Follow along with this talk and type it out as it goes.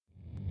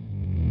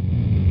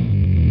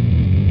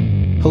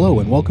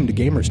welcome to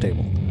Gamers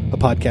Table, a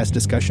podcast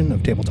discussion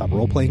of tabletop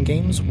role-playing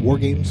games, war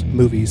games,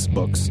 movies,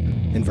 books,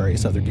 and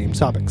various other game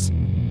topics.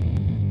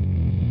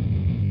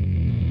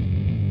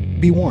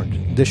 Be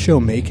warned, this show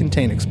may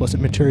contain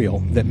explicit material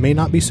that may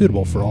not be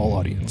suitable for all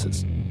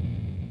audiences.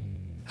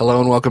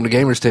 Hello and welcome to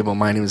Gamers Table.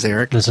 My name is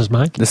Eric. This is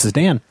Mike. This is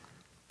Dan.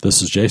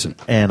 This is Jason.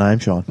 And I'm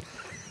Sean.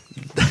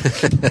 Throw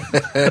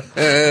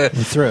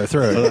a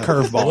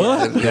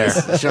curveball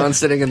there. Sean's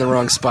sitting in the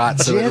wrong spot,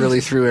 so it really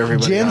threw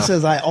everybody Jen off.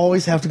 says I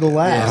always have to go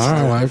last. Yes,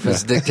 my wife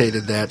has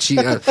dictated that. She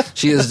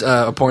has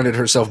appointed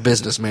herself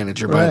business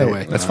manager, by the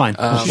way. That's fine.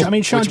 Sean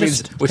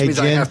which means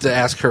I Jen, have to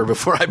ask her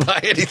before I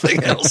buy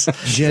anything else.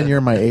 Jen, you're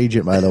my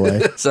agent, by the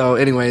way. So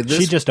anyway,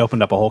 she just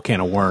opened up a whole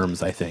can of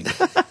worms, I think.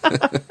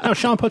 No,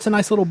 Sean puts a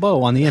nice little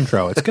bow on the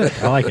intro. It's good.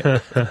 I like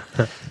it.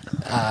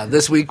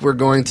 This week we're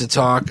going to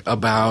talk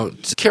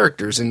about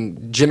characters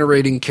and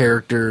generating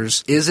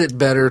characters. Is it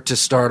better to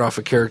start off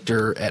a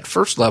character at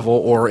first level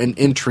or an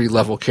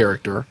entry-level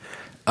character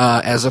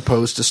as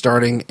opposed to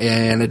starting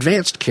an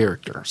advanced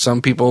character?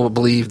 Some people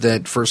believe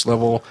that first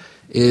level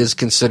is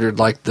considered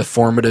like the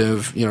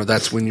formative,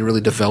 that's when you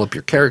really develop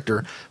your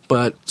character.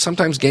 But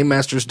sometimes game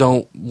masters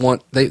don't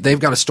want, they've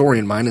got a story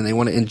in mind and they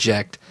want to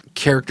inject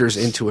characters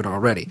into it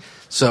already.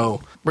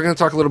 So we're going to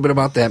talk a little bit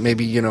about that.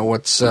 Maybe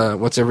what's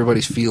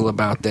everybody's feel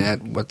about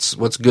that. What's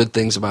good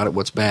things about it.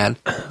 What's bad.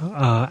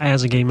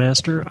 As a game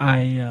master,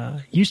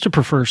 I used to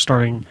prefer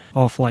starting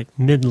off like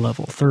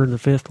mid-level, 3rd or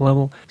 5th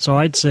level. So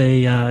I'd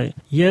say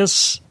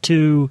yes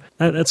to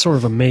that's sort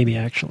of a maybe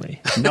actually.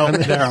 No,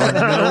 there are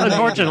no.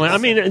 Unfortunately, I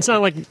mean it's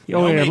not like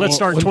let's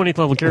start 20th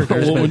level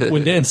characters.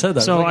 When Dan said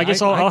that, so I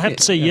guess I'll have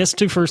to say yes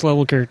to first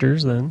level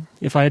characters. Then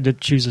if I had to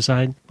choose a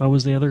side, what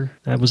was the other?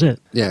 That was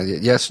it. Yeah.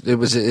 Yes. It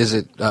was. Is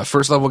it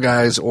first level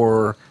guys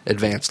or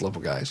advanced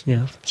level guys?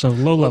 Yeah. So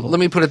low level. Let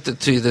me put it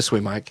to you this way,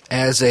 Mike.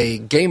 As a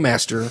game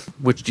master,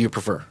 which do you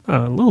prefer?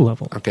 Low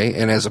level. Okay.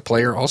 And as a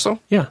player, also.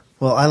 Yeah.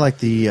 Well, I like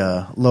the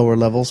lower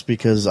levels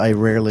because I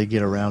rarely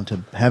get around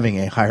to having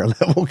a higher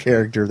level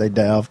character. They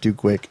die off too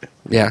quick.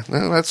 Yeah,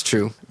 that's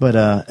true. But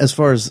as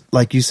far as,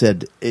 like you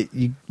said,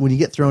 when you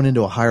get thrown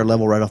into a higher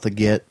level right off the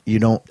get, you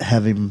don't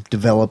have him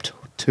developed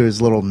to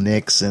his little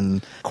nicks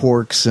and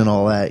quirks and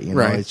all that.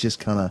 Right. It's just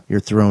kind of, you're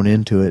thrown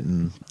into it,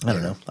 and I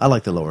don't know. I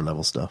like the lower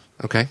level stuff.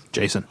 Okay.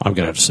 Jason. I'm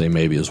going to have to say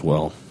maybe as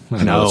well.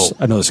 I know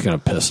this is going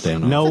to piss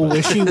Dan off. No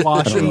wishy-washy.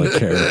 I don't really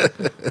care.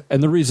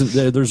 And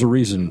there's a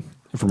reason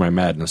for my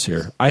madness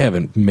here. I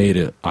haven't made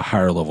it a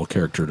higher level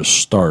character to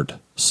start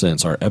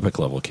since our epic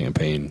level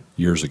campaign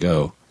years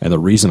ago. And the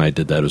reason I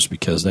did that was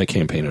because that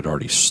campaign had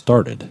already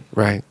started.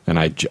 Right. And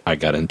I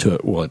got into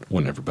it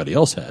when everybody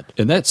else had.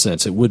 In that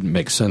sense, it wouldn't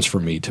make sense for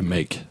me to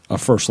make a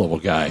first level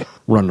guy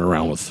running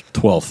around with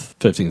 12th,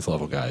 15th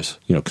level guys,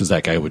 because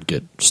that guy would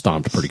get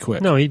stomped pretty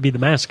quick. No, he'd be the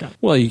mascot.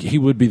 Well, he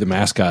would be the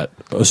mascot,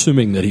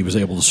 assuming that he was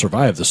able to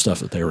survive the stuff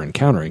that they were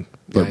encountering.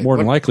 But Right. more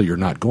than likely, you're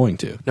not going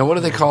to. Now, what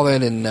do they call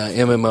that in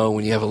MMO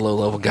when you have a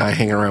low-level guy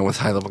hanging around with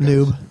high-level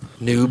guys?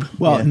 Noob?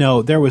 Well, Yeah.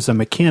 no, there was a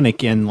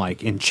mechanic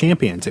in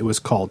Champions. It was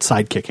called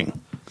sidekicking.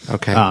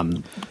 Okay.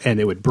 And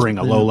it would bring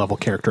a low-level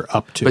character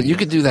up to... But you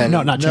could do that.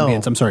 No, not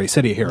Champions. I'm sorry,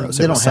 City of Heroes.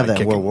 They It don't was have that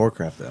in sidekicking. World of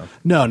Warcraft, though.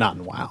 No, not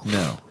in WoW.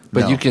 No.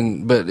 But No. you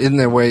can, but in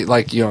their way,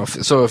 like,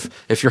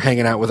 if you're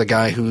hanging out with a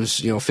guy who's,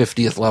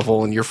 50th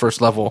level and you're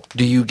first level,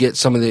 do you get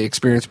some of the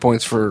experience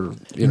points for,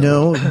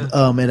 No,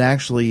 it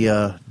actually,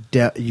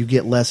 you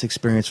get less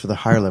experience for the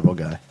higher level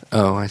guy.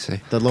 Oh, I see.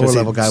 The lower 'Cause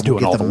level he's guy will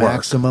doing all get the the work.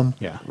 maximum.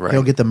 Yeah. Right.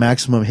 He'll get the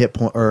maximum hit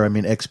point,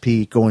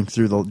 XP going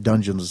through the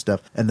dungeons and stuff,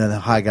 and then the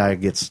high guy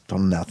gets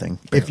nothing.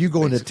 If you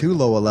go into too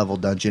low a level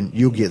dungeon,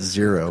 you get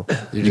 0.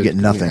 You get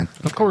nothing.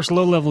 Of course,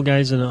 low-level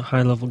guys in a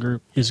high-level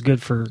group is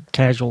good for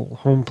casual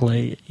home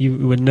play. You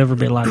would never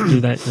be allowed to do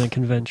that in a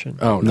convention.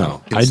 Oh,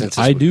 No, Consensus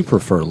I would- do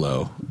prefer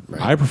low.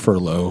 Right. I prefer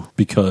low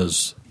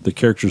because the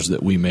characters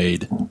that we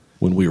made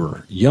when we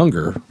were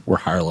younger were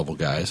higher level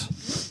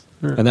guys.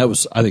 And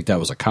I think that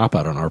was a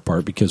cop-out on our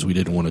part because we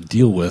didn't want to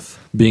deal with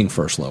being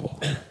first level.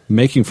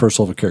 Making first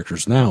level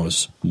characters now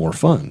is more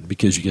fun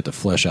because you get to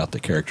flesh out the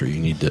character. You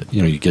need to,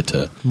 you get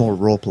to More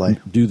role play.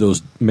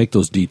 make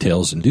those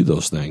details and do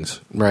those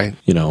things. Right.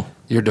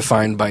 You're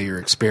defined by your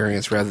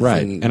experience rather Right.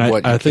 than And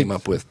what I you think- came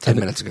up with 10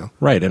 minutes ago.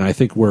 Right, and I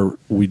think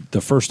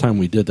the first time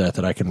we did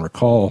that I can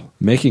recall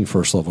making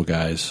first level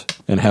guys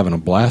and having a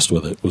blast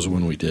with it was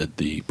when we did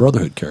the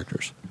Brotherhood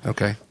characters.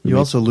 Okay. You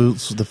also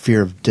lose the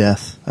fear of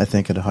death, I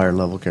think, at a higher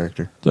level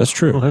character. That's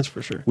true. Well, that's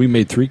for sure. We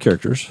made 3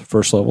 characters,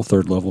 first level,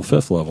 3rd level,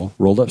 5th level,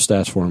 rolled up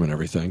stats for them and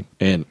everything,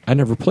 and I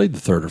never played the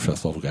 3rd or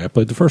 5th level guy. I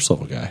played the first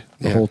level guy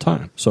the Yeah. whole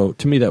time. So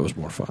to me that was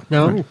more fun.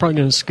 Now, I'm probably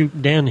going to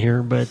scoop down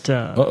here, but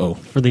Uh-oh.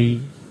 for the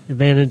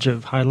advantage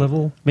of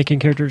high-level making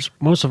characters,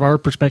 most of our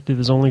perspective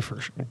is only for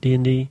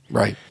D&D.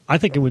 Right. I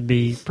think it would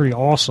be pretty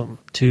awesome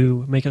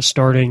to make a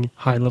starting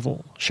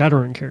high-level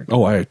Shadowrun character.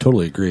 Oh, I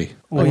totally agree.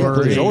 Oh, yeah,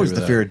 Or there's a- always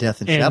the fear of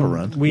death in And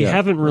Shadowrun. we Yeah.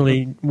 haven't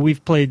really.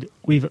 We've played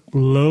we've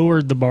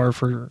lowered the bar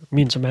for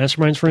Mutants and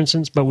Masterminds, for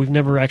instance, but we've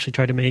never actually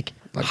tried to make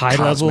Like high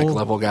cosmic level.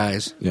 level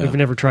guys. Yeah. We've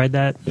never tried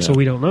that, so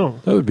we don't know.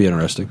 That would be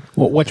interesting.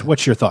 Well,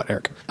 what's your thought,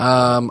 Eric?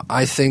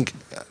 I think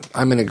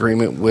I'm in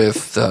agreement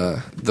with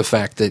the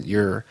fact that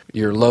your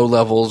low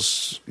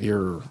levels,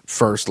 your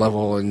first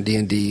level in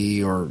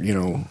D&D, or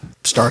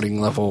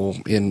starting level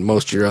in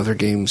most of your other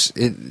games,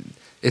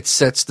 it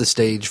sets the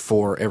stage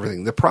for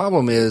everything. The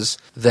problem is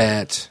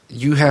that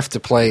you have to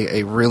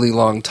play a really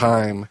long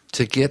time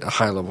to get a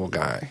high-level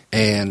guy.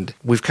 And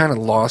we've kind of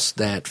lost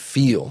that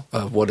feel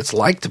of what it's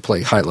like to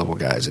play high-level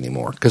guys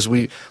anymore. Because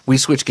we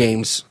switch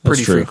games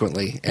pretty That's true.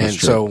 frequently. And That's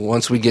true. so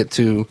once we get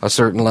to a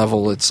certain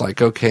level, it's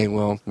like, okay,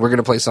 well, we're going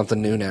to play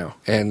something new now.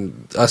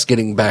 And us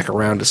getting back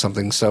around to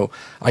something. So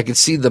I could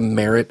see the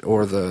merit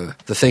or the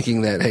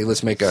thinking that, hey,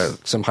 let's make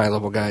some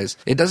high-level guys.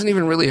 It doesn't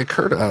even really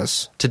occur to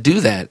us to do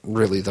that,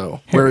 really, though.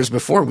 Whereas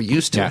before we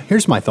used to. Yeah,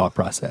 here's my thought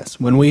process.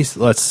 When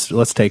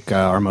let's take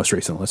our most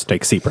recent, let's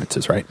take Sea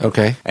Princes, right?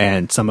 Okay.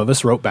 And some of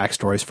us wrote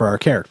backstories for our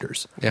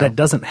characters. Yeah. That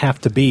doesn't have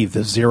to be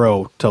the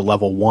 0 to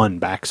level 1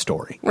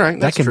 backstory. Right, That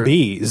that's can true.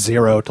 be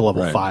 0 to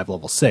level Right. 5,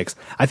 level 6.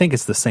 I think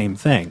it's the same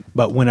thing.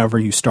 But whenever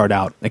you start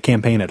out a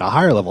campaign at a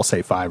higher level,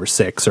 say 5 or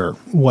 6 or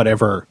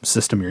whatever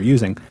system you're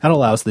using, that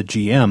allows the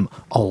GM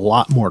a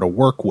lot more to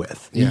work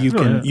with. Yeah.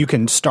 You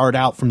can start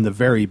out from the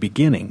very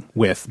beginning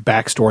with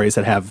backstories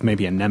that have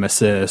maybe a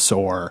nemesis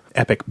or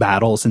epic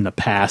battles in the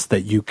past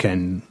that you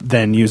can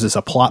then use as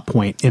a plot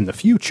point in the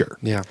future.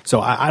 Yeah.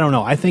 So I don't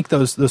know. I think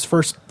those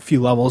first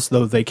few levels,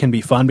 though, they can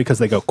be fun because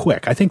they go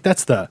quick. I think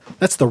that's the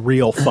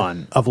real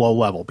fun of low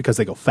level, because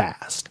they go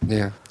fast.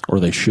 Yeah. Or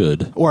they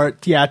should. Or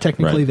yeah,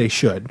 technically Right. they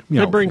should.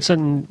 That brings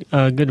something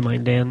good to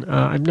mind, Dan.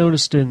 I've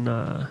noticed in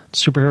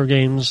superhero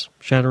games,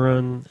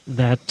 Shadowrun,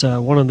 that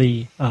one of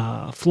the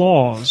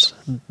flaws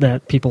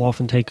that people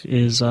often take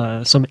is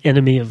some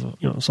enemy of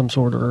some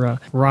sort or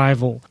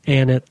rival,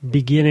 and at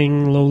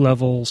beginning, low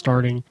level,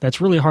 starting,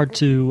 that's really hard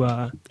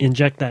to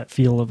inject that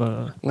feel of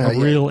a Well,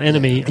 yeah. real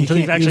enemy You until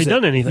you've can't actually use it-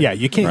 done anything. Yeah,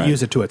 you can't Right.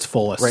 use it to its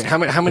fullest. Right. How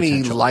many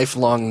potential.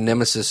 lifelong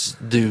nemesis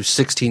do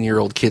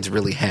 16-year-old kids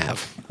really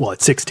have? Well,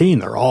 at 16,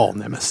 they're all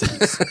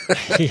nemesis.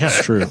 yeah.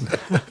 True.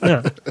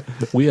 Yeah.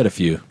 We had a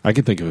few. I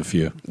can think of a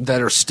few.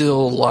 That are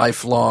still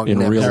lifelong In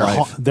real nemesis.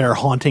 life. They're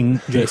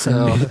haunting Jason.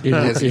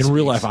 In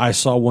real life, I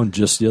saw one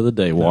just the other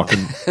day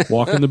walking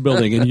the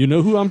building, and you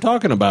know who I'm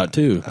talking about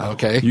too.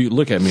 Okay. You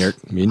look at me, Eric.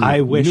 You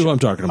I wish you knew who I'm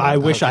talking about. I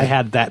wish I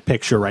had that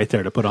picture right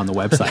there to put on the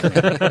website.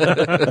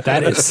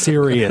 That is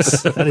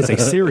serious. That is a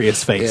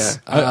serious face.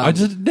 Yeah. I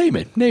just name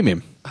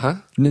him. Huh?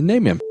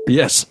 Name him.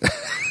 Yes.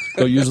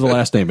 Go use the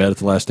last name. Edit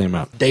the last name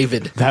out.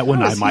 David. That one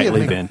How I is might he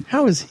leave in.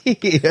 How is he?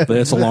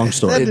 That's a long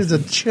story. That is a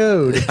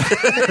chode.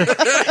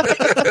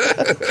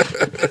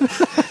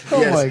 Oh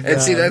Yes. my god!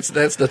 And see, that's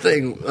the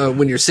thing.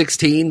 When you're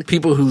 16,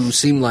 people who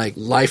seem like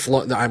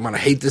lifelong, I'm going to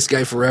hate this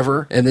guy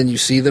forever, and then you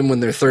see them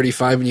when they're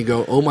 35, and you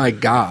go, "Oh my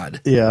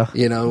god!" Yeah.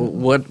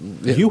 What?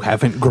 You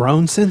haven't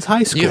grown since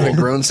high school. You haven't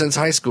grown since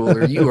high school,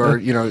 or you are,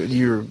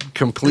 you're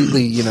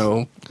completely,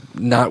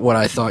 not what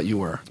I thought you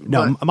were.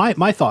 No,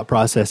 my thought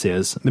process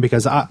is,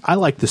 because I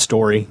like the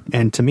story,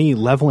 and to me,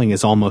 leveling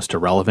is almost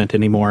irrelevant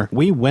anymore.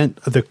 We went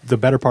the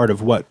better part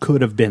of what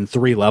could have been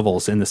 3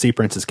 levels in the Sea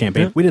Princess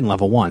campaign. Yeah. We didn't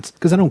level once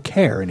because I don't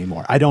care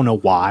anymore. I don't know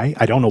why.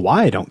 I don't know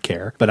why I don't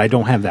care, but I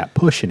don't have that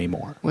push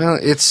anymore. Well,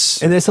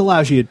 it's And this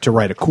allows you to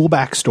write a cool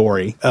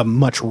backstory, a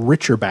much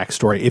richer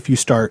backstory, if you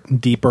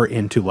start deeper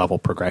into level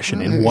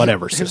progression in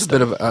whatever here's a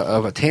system. bit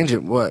of a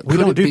tangent. What We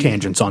could don't it do be-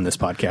 tangents on this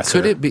podcast.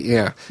 Could sir. it be?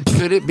 Yeah.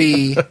 Could it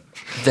be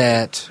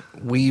that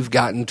we've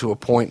gotten to a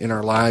point in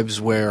our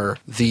lives where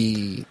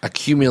the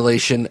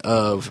accumulation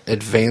of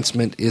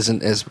advancement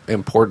isn't as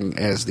important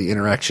as the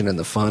interaction and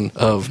the fun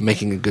of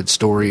making a good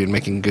story and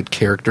making good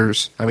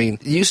characters? I mean,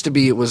 it used to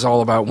be it was all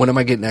about, when am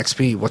I getting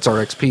XP? What's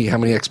our XP? How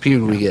many XP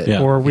do we get?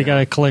 Yeah. Or we got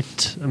to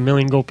collect 1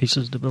 million gold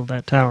pieces to build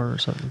that tower or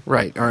something.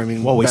 Right. Or I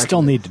mean, Well, we back-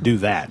 still need to do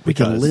that We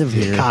can because live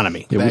the here.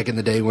 economy. Back in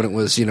the day when it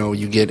was,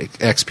 you get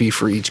XP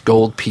for each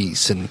gold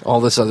piece and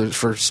all this other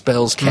for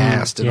spells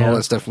cast and all yeah.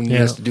 that stuff when you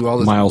Yeah. used to do all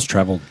this. Miles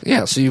traveled.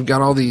 Yeah, so you've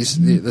got all this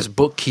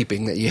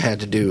bookkeeping that you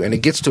had to do, and it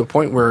gets to a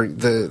point where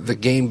the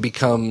game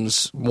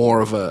becomes more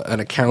of an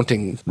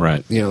accounting,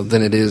 Right.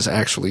 than it is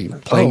actually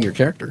playing your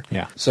character.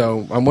 Yeah.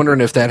 So I'm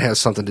wondering if that has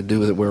something to do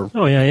with it. Where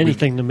Oh yeah,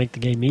 anything to make the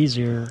game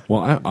easier.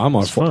 Well, I'm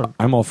all fun.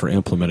 I'm all for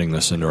implementing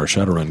this into our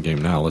Shadowrun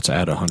game now. Let's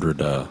add 100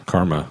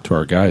 karma to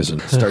our guys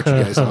and start you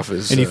guys off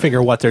as And you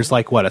figure there's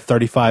like, what, a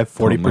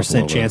 35-40%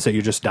 level. chance that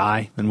you just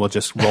die, and we'll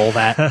just roll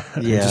that.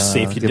 And Yeah, just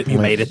see if good you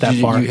point. made it that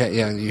you far.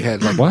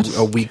 had like What?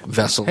 a weak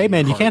vessel. Hey,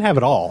 man, you can't have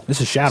it all.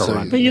 This is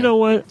Shadowrun. But you know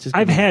what?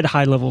 I've had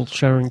high level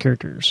Shadowrun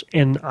characters,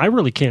 and I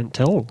really can't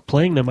tell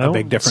playing them. I don't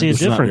big difference. see a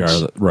It's Not-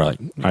 difference. right.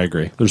 I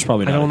agree. There's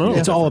probably not. I don't know.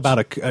 It's all about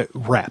a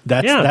rep.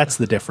 That's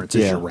the difference.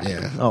 Is Yeah. your rep.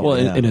 Yeah. Oh, Well,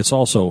 yeah. and it's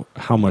also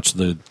how much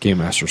the game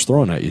master's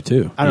throwing at you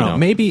too. I don't know.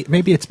 Maybe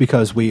it's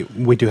because we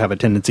do have a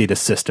tendency to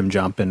system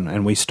jump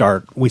and we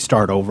start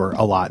over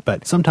a lot.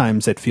 But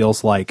sometimes it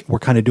feels like we're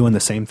kind of doing the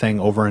same thing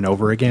over and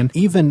over again.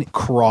 Even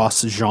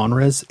cross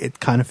genres, it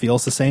kind of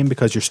feels the same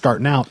because you're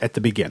starting out at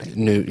the beginning.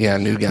 New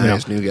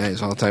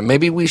guys all the time.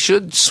 Maybe we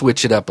should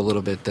switch it up a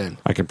little bit then.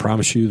 I can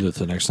promise you that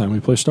the next time we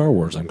play Star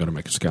Wars, I'm going to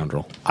make a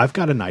scoundrel. I've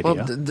got an idea.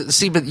 Well,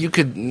 see, but you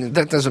could.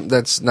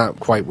 That's not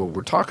quite what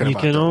we're talking You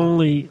about. can though.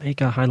 only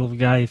make a high level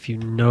guy if you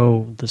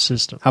know the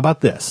system. How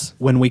about this?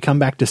 When we come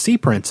back to Sea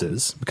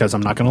Princes, because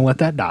I'm not going to let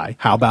that die,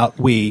 how about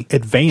we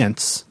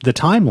advance the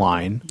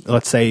timeline,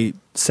 let's say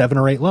 7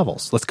 or 8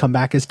 levels. Let's come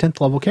back as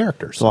 10th level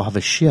characters. So I'll have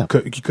a ship.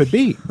 Could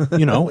be,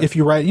 if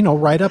you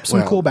write up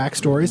some Well, cool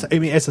backstories. I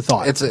mean, it's a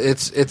thought.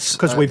 It's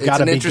 'Cause we've got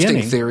an a interesting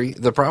beginning. theory.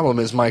 The problem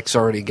is Mike's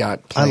already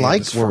got I plans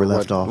liked where for we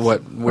left off.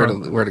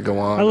 where to go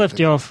on. I left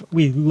you off.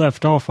 We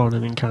left off on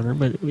an encounter,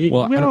 but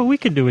we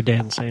could do a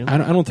Dan saying. I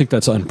don't think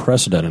that's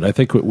unprecedented. I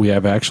think we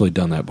have actually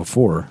done that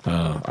before.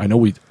 I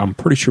know I'm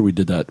pretty sure we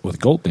did that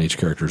with Golden Age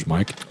characters,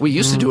 Mike. We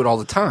used to do it all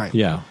the time.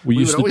 Yeah, we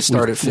used would always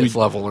start at 5th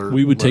level, or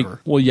we would whatever.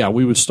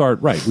 we would start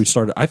right. We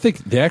started. I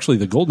think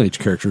the Golden Age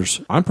characters.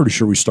 I'm pretty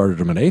sure we started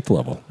them at 8th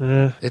level.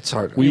 It's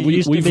hard.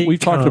 We've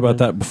talked about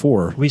that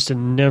before, We used to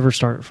never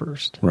start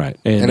first. right?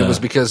 and it was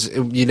because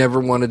you never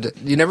wanted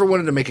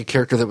to make a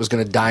character that was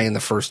going to die in the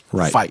first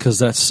right fight. because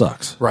that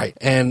sucks. Right,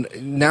 and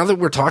now that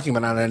we're talking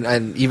about it,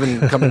 and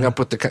even coming up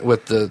with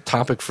the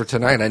topic for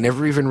tonight, I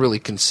never even really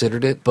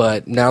considered it.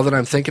 But now that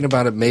I'm thinking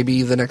about it,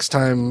 maybe the next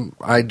time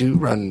I do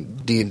run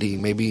D&D,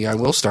 maybe I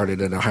will start it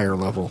at a higher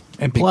level.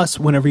 And plus,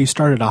 whenever you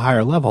start at a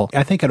higher level,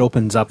 I think it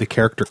opens up the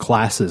character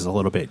classes a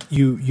little bit.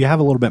 You have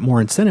a little bit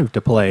more incentive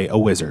to play a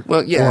wizard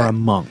Well, yeah. or a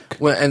monk.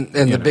 Well, and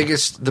the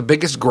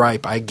biggest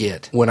gripe I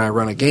get when I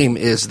run a game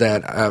is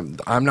that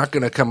I'm not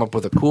going to come up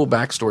with a cool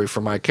backstory for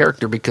my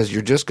character because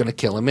you're just going to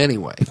kill him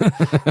anyway.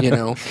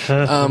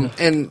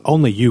 And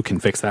Only you can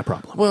fix that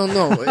problem. well,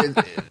 no,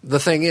 the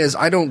thing is,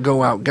 I don't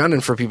go out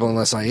gunning for people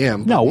unless I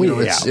am. No,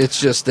 it's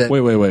just that.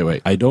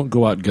 Wait. I don't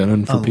go out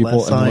gunning for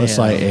people unless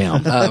I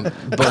am.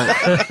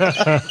 But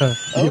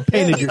You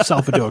painted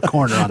yourself into a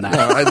corner on that.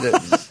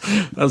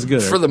 That was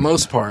good. for the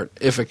most part,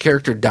 if a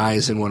character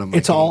dies in one of my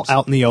It's all games,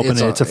 out in the open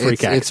and it's a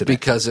freak It's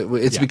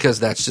accident. because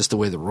that's just the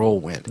way the roll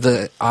went.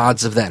 The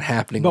odds of that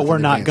happening, But with we're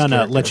an not advanced going to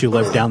character- let you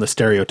live down the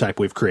stereotype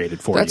we've created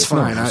for That's you.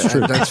 fine.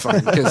 That's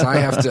fine because I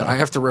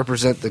have to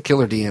represent the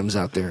killer DMs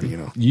out there.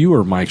 You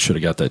or Mike should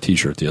have got that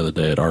T-shirt the other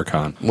day at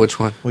Archon. Which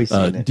one? We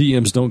seen it.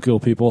 DMs don't kill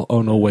people.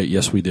 Oh no, wait,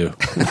 yes we do.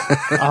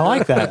 I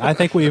like that. I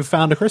think we've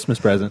found a Christmas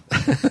present.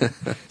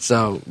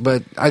 So,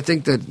 but I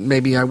think that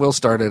maybe I will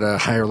start at a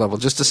higher level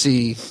just to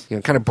see,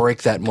 kind of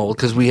break that mold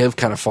because we have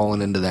kind of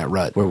fallen into that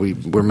rut where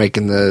we're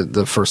making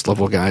the first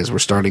level guys. We're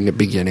starting at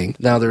beginning.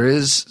 Now there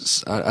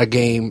is a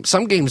game.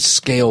 Some games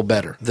scale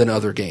better than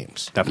other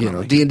games.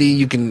 Definitely. D&D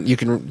you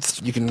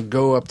can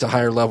go up to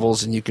higher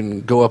levels and you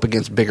can go up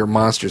against bigger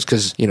monsters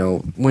because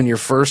when you're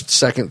first,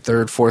 second,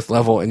 third, fourth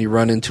level and you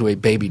run into a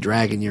baby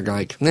dragon, you're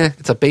like,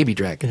 it's a baby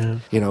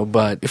dragon.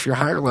 But if you're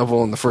higher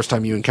level and the first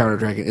time you encounter a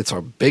dragon, it's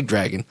a big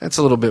dragon. That's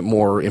a little bit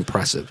more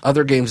impressive.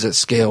 Other games that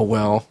scale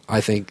well,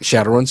 I think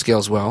Shadowrun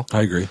scales well.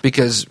 I agree.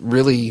 Because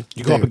really,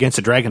 You go up against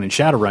a dragon in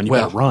Shadowrun, you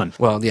got to run.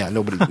 Well, yeah,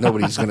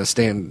 nobody's going to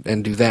stand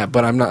and do that.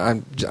 But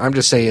I'm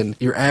just saying,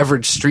 your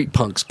average street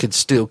punks could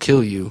still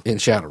kill you in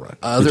Shadowrun.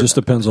 It just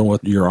depends on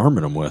what you're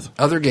arming them with.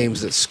 Other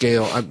games that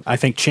scale, I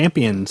think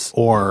champions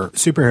or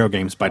superhero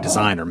games by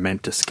design are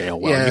meant to scale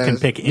well. You can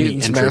pick any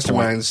Mutants entry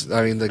point. Masterminds.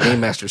 I mean, the game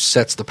master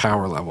sets the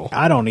power level.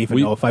 I don't even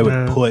know if I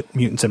would put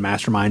mutants and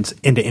masterminds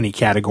into any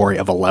category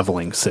of a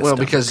leveling system. Well,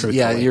 because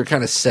truthfully. you're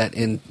kind of set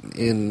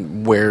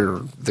in where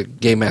the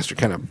game master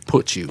kind of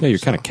puts you. Yeah, you're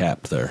kind of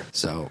capped there.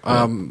 So,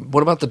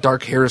 what about the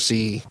Dark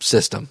Heresy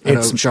system? I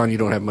know, Sean, you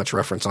don't have much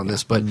reference on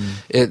this, but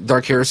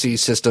Dark Heresy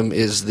system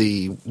is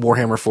the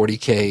Warhammer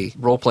 40K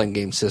role-playing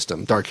game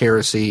system. Dark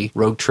Heresy,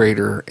 Rogue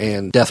Trader,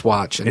 and Death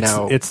Watch, and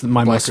now it's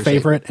my Black most Crusade.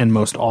 favorite and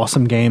most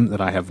awesome game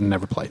that I have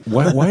never played.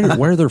 Why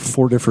are there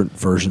 4 different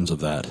versions of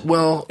that?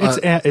 Well,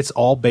 It's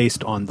all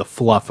based on the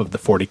fluff of the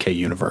 40K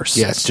universe.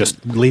 Yes.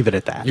 Just leave it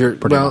at that.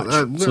 Pretty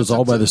much. So it's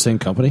all by the same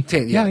company?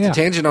 Yeah.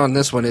 Tangent on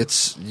this one,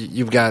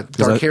 you've got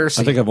 'Cause Dark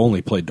Heresy. I think I've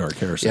only played Dark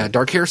Heresy. Yeah,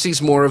 Dark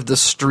Heresy's more of the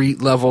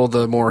street level,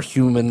 the more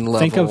human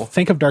level.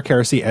 Think of Dark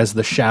Heresy as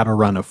the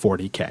Shadowrun of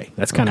 40K.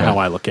 That's kind of how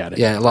I look at it.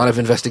 Yeah, a lot of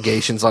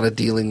investigations, a lot of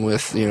dealing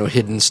with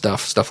hidden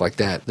stuff like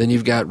that. Then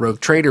you've got Rogue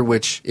Trader,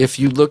 which if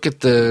you look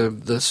at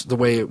the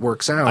way it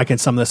works out, I can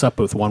sum this up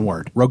with one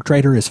word. Rogue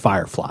Trader is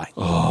Firefly.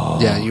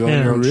 yeah, you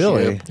own your own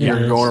really? ship. Yeah, You're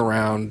it is. going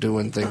around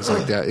doing things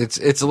like that.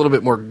 It's a little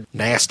bit more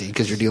nasty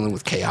because you're dealing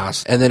with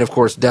chaos. And then of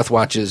course, Death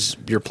Watch is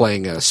you're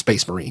playing a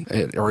space marine,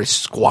 or or a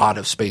squad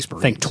of Space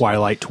Marines. Think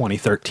Twilight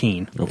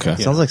 2013. Okay.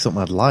 Sounds like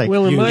something I'd like.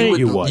 Well, in my,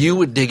 You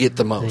would dig it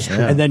the most.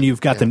 Yeah. And then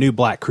you've got the new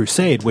Black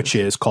Crusade, which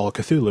is Call of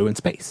Cthulhu in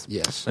space.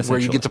 Yes, where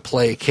you essentially. get to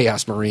play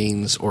Chaos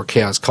Marines or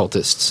Chaos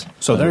Cultists.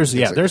 So there's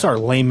things like there's that. our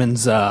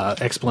layman's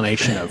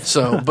explanation of.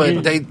 So,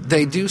 but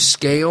they do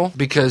scale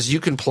because you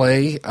can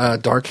play a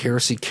Dark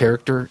Heresy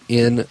character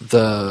in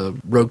the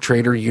Rogue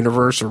Trader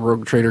universe or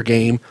Rogue Trader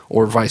game,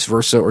 or vice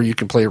versa, or you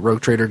can play a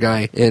Rogue Trader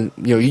guy, and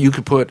you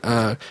could put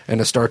an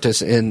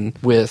Astartes in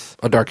with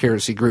a Dark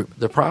Heresy group.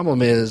 The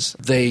problem is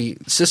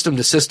system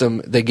to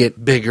system they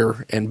get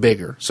bigger and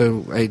bigger.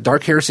 So a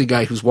Dark Heresy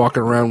guy who's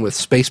walking around with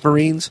Space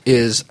Marines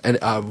is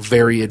a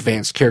very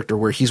advanced character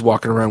where he's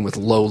walking around with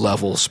low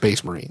level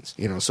Space Marines.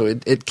 So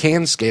it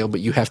can scale, but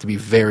you have to be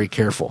very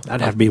careful.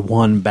 That'd have to be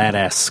one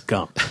badass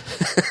skunk.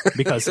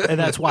 And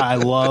that's why I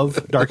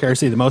love Dark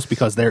Heresy the most,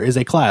 because there is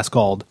a class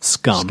called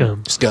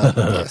Scum. Scum,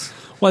 yes.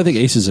 Well, I think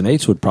Aces and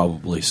Eights would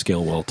probably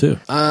scale well too.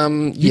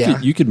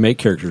 You could make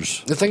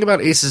characters. The thing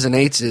about Aces and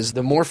Eights is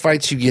the more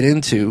fights you get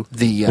into,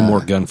 the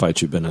more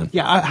gunfights you've been in.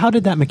 Yeah, how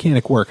did that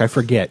mechanic work? I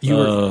forget.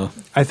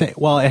 I think.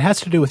 Well, it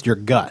has to do with your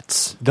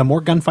guts. The more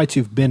gunfights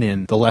you've been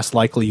in, the less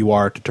likely you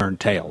are to turn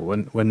tail.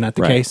 Wasn't that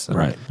the case?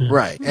 Right.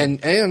 Right,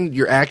 and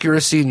your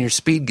accuracy and your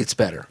speed gets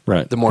better.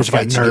 Right. The more 'Cause you got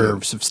fights you get.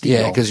 nerves of steel.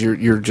 Yeah, because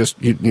you're just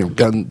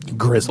gun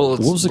Grizzled.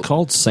 bullets. What was it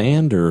called?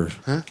 Sand or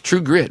Huh? True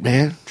Grit,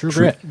 man. True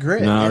Grit.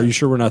 Grit. No? Are you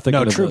sure we're not thinking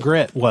No, of True the-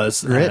 Grit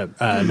was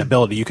an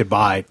ability you could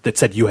buy that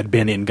said you had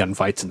been in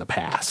gunfights in the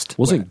past.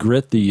 Wasn't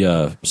Grit the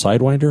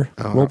Sidewinder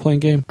role playing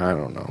game? I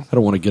don't know. I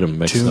don't want to get them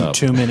mixed up.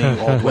 Too many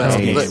old West Well,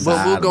 games.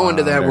 we'll go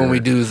into that when we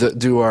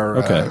do our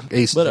Okay,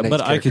 Aces and Eights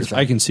but characters.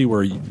 I can see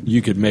where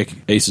you could make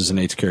Aces and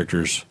Eights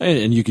characters,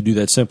 and you could do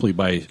that simply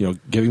by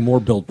giving more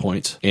build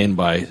points and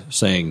by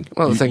saying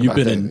Well, the thing you've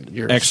about been that, in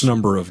yours- X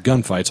number of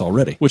gunfights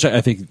already, which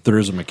I think there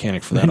is a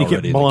mechanic for that And you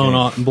already. get blown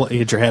off, you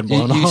get your head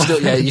blown you off.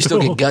 you still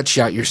get gut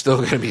shot. You're still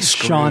going to be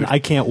screwed. Sean, I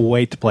can't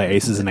wait to play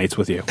Aces and Eights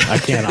with you. I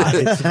cannot.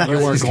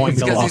 You are going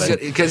to love it.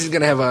 Because he's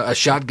going to have a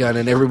shotgun,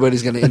 and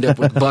everybody's going to end up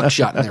with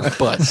buckshot in their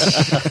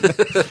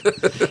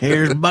butts.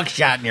 Here's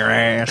buckshot in your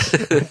ass.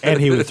 And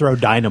he would throw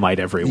dynamite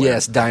everywhere.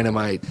 Yes,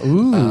 dynamite.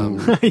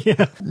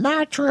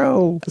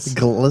 Nitro.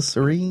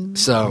 Glycerine.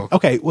 So,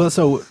 Okay, well,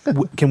 so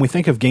can we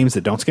think of games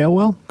that don't scale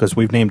well? Because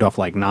we've named off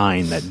like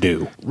 9 that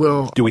do.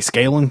 well, Do we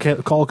scale in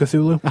Call of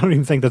Cthulhu? I don't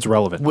even think that's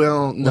relevant.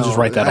 no. We'll just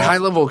write that off. High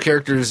level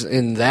characters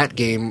in that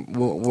game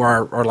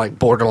are like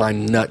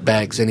borderline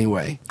nutbags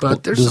anyway.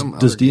 But there's some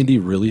Does other- D&D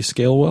really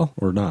scale well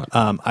or not?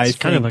 I it's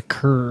kind of think- a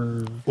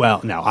curve.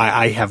 Well, no,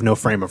 I have no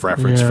frame of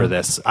reference Yeah. for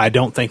this. I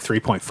don't think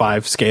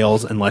 3.5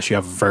 scales unless you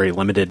have a very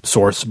limited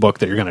source book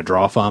that you're going to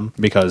draw from,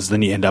 because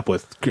then you end up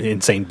with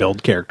insane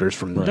build characters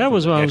from That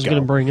was what I was going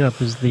to bring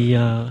up, is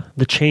the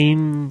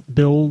chain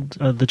build,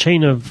 the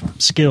chain of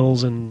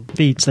skills and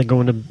feats that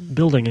go into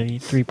building a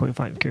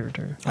 3.5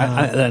 character.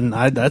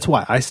 That's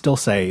why I still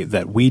say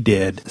that we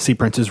did Sea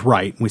Prince is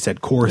right. We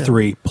said core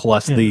 3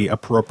 plus the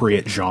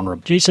appropriate genre.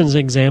 Jason's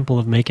example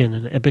of making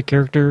an epic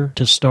character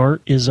to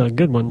start is a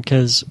good one,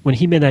 because when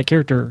he made that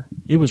character,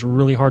 it was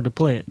really hard to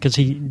play it because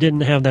he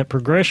didn't have that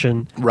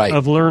progression Right.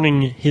 of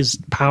learning his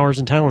powers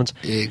and talents.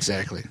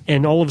 Exactly.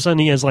 And all of a sudden,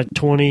 he has like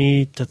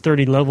 20 to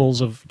 30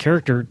 levels of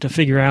character to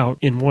figure out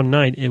in one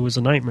night. It was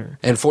a nightmare.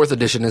 And 4th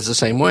edition is the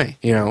same way.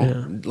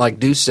 Like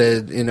Deuce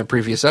said in a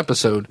previous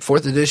episode,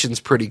 4th edition's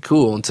pretty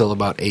cool until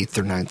about 8th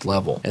or 9th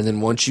level. And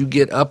then once you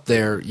get up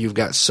there, you've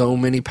got so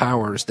many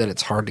powers that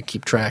it's hard to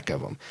keep track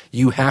of them.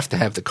 You have to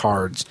have the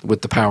cards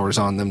with the powers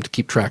on them to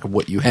keep track of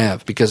what you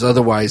have, because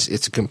otherwise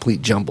it's a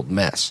complete jumbled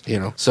mess,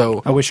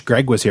 So I wish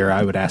Greg was here.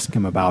 I would ask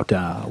him about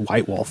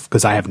White Wolf,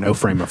 because I have no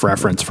frame of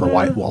reference for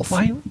White Wolf.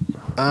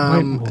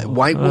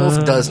 White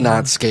Wolf does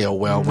not scale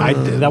well.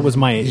 That was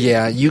my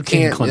You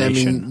can't.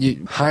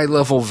 inclination. High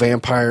level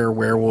vampire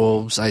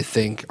werewolves, I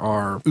think,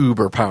 are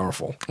uber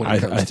powerful. I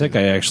think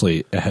I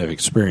actually have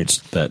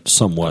experienced that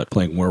somewhat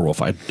playing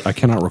werewolf. I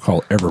cannot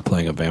recall ever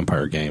playing a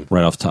vampire game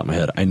right off the top of my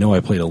head. I know I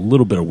played a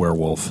little bit of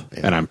werewolf,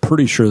 and I'm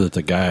pretty sure that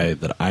the guy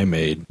that I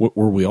made,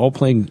 were we all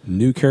playing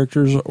new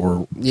characters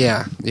or?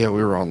 Yeah, we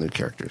were all new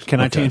characters. Can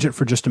I change it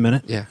for just a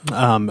minute? Yeah.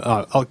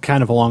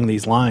 Kind of along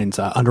these lines,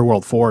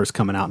 Underworld 4 is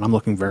coming out, and I'm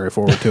looking very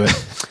forward to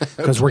it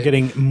because we're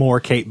getting more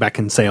Kate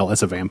Beckinsale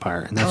as a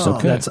vampire, and that's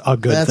that's a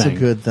good That's thing. a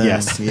good thing.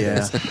 Yes.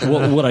 Yeah.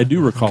 Well, what I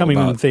do recall Coming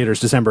in about theaters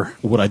December.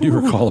 what I do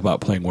recall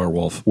about playing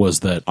werewolf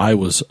was that I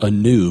was a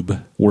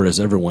noob, whereas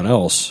everyone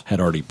else had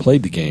already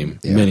played the game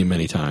many,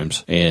 many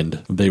times,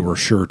 and they were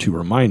sure to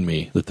remind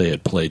me that they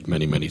had played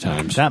many, many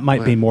times. That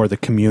might be more the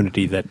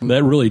community that.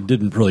 That really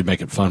didn't really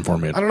make it fun for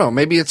me. I don't know.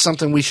 Maybe it's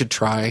something we should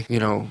try.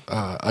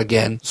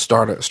 Again,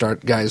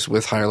 start guys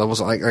with higher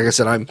levels. Like I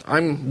said,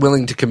 I'm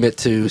willing to commit commit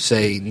to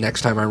say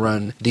next time I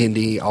run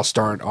D&D, I'll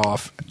start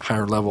off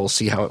higher level,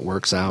 see how it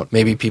works out.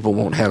 Maybe people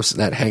won't have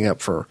that hang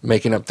up for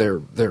making up their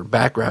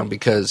background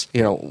because,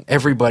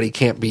 everybody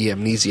can't be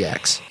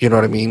amnesiacs. You know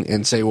what I mean?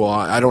 And say, well,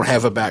 I don't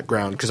have a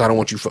background because I don't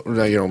want you,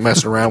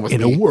 messing around with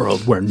In me. a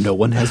world where no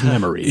one has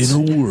memories.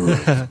 In a world.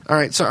 All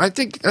right, so I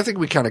think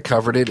we kind of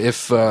covered it. If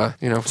So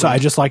I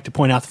just like to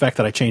point out the fact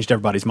that I changed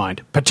everybody's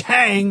mind.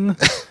 Pachang!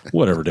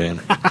 Whatever,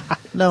 Dan.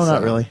 No,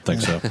 not really.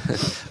 Think so.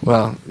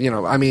 well,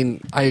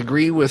 I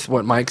agree with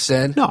what Mike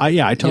said. No,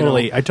 I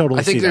totally I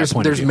think see there's that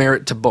point of view.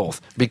 merit to both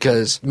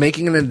because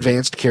making an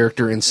advanced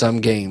character in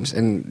some games,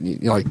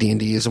 and like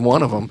D&D is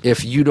one of them.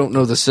 If you don't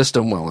know the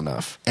system well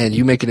enough and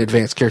you make an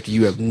advanced character,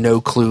 you have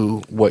no clue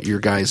what your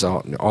guy's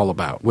all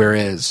about.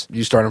 Whereas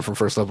you start them from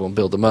first level and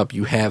build them up,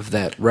 you have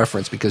that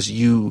reference because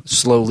you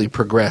slowly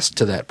progress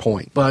to that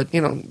point. But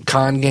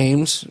con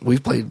games,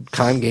 we've played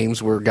con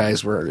games where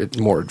guys were at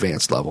more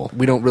advanced level.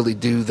 We don't really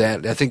do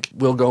that. I think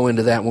we'll go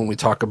into that when we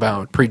talk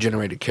about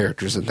pre-generated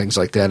characters and things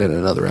like that in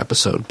another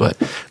episode. But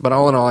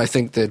all in all, I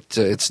think that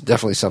it's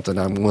definitely something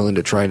I'm willing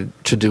to try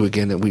to do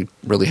again that we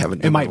really haven't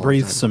done. It in a might long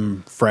breathe time.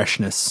 some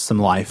freshness, some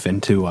life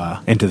into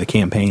the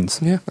campaigns.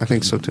 Yeah, I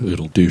think so too.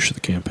 It'll douche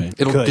the campaign.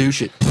 It'll Could.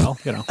 douche it. Well,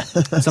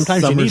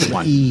 sometimes you need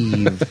one.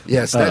 Eve.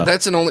 Yes,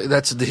 that's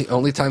the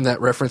only time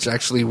that reference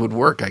actually would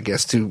work. I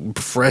guess to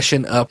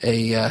freshen up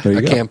a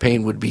go.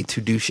 campaign would be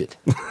to douche it.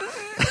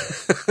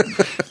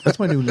 That's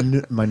my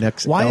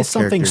next. Why elf is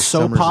something character, so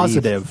Summer's Eve.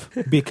 positive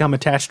become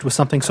attached with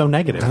something so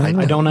negative? I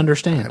don't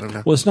understand. I don't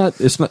know. Well, it's not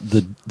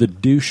the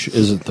douche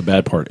isn't the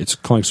bad part. It's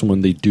calling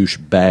someone the douche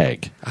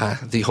bag.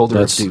 The holder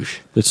That's of douche.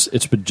 It's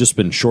just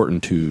been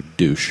shortened to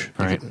douche.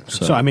 All right.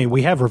 So,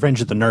 we have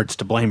Revenge of the Nerds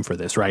to blame for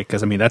this, right?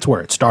 Because, that's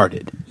where it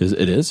started.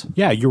 It is?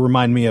 Yeah, you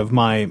remind me of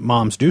my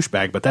mom's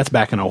douchebag, but that's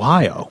back in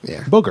Ohio.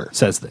 Yeah. Booger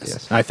says this.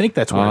 Yes. I think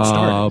that's where it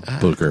started.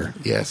 Booger.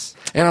 Yes.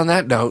 And on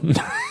that note,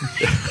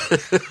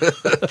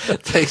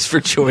 thanks for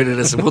joining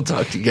us, and we'll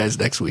talk to you guys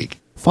next week.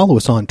 Follow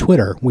us on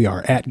Twitter. We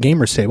are at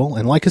Gamers Table,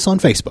 and like us on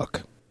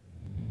Facebook.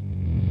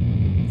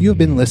 You have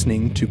been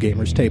listening to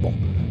Gamers Table,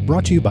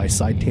 brought to you by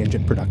Side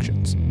Tangent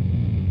Productions.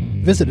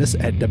 Visit us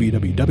at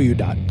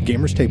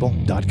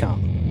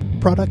www.gamerstable.com.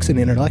 Products and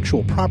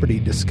intellectual property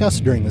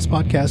discussed during this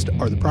podcast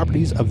are the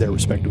properties of their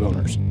respective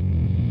owners.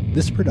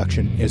 This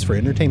production is for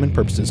entertainment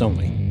purposes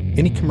only.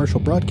 Any commercial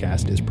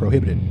broadcast is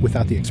prohibited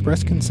without the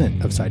express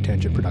consent of Side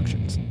Tangent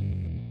Productions.